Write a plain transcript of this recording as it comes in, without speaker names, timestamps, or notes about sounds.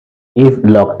If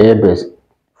log a base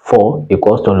 4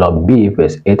 equals to log b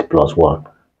base 8 plus 1,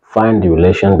 find the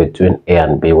relation between a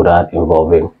and b without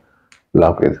involving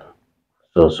logarithm.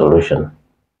 So solution: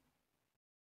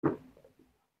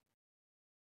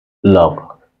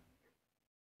 log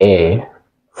a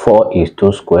 4 is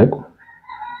 2 squared,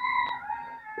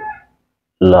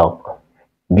 log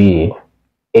b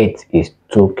 8 is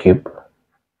 2 cubed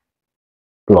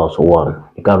plus 1.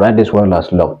 You can write this one as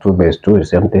log₂ base 2 is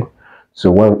the same thing. So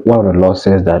one of the laws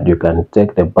says that you can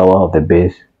take the power of the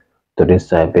base to this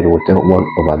side, but it will take 1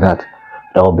 over that.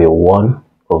 That will be 1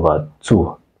 over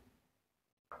 2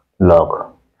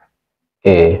 log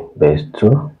a base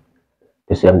 2.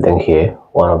 The same thing here,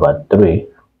 1 over 3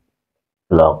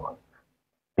 log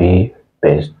b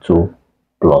base 2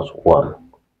 plus 1.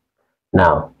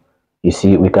 Now, you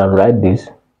see, we can write this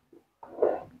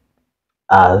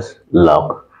as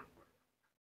log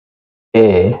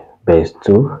a base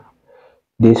 2.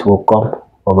 This will come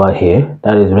over here,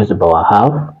 that is raised to the power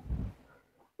half,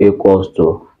 equals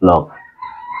to log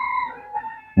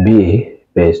b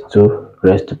base 2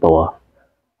 raised to the power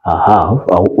half,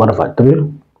 or 1 over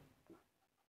 3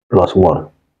 plus 1.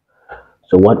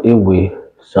 So what if we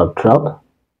subtract?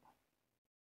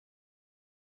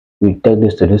 We take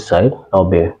this to this side, that will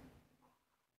be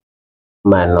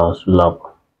minus log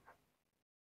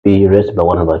b raised by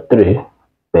 1 over 3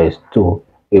 base 2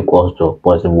 equals to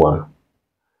positive 1.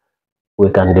 We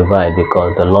can divide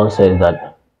because the law says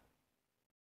that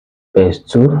base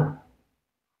 2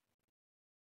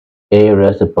 a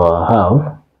raised to the power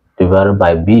half divided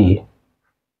by b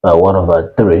by 1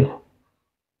 over 3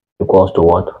 equals to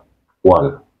what?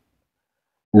 1.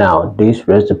 Now this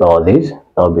raised to the power this, that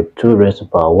will be 2 raised to the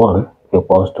power 1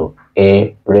 equals to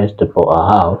a raised to the power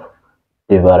half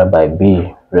divided by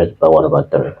b raised by 1 over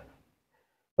 3.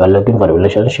 We are looking for the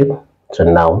relationship. So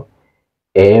now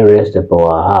a raised to the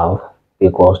power half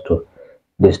equals to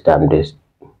this time this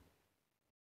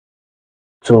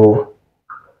 2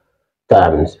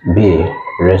 times b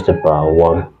raised to the power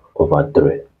 1 over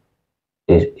 3.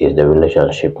 This is the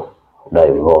relationship that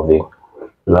involving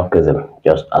logarithm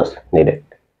just as needed.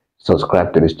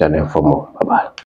 Subscribe to this channel for more. Bye bye.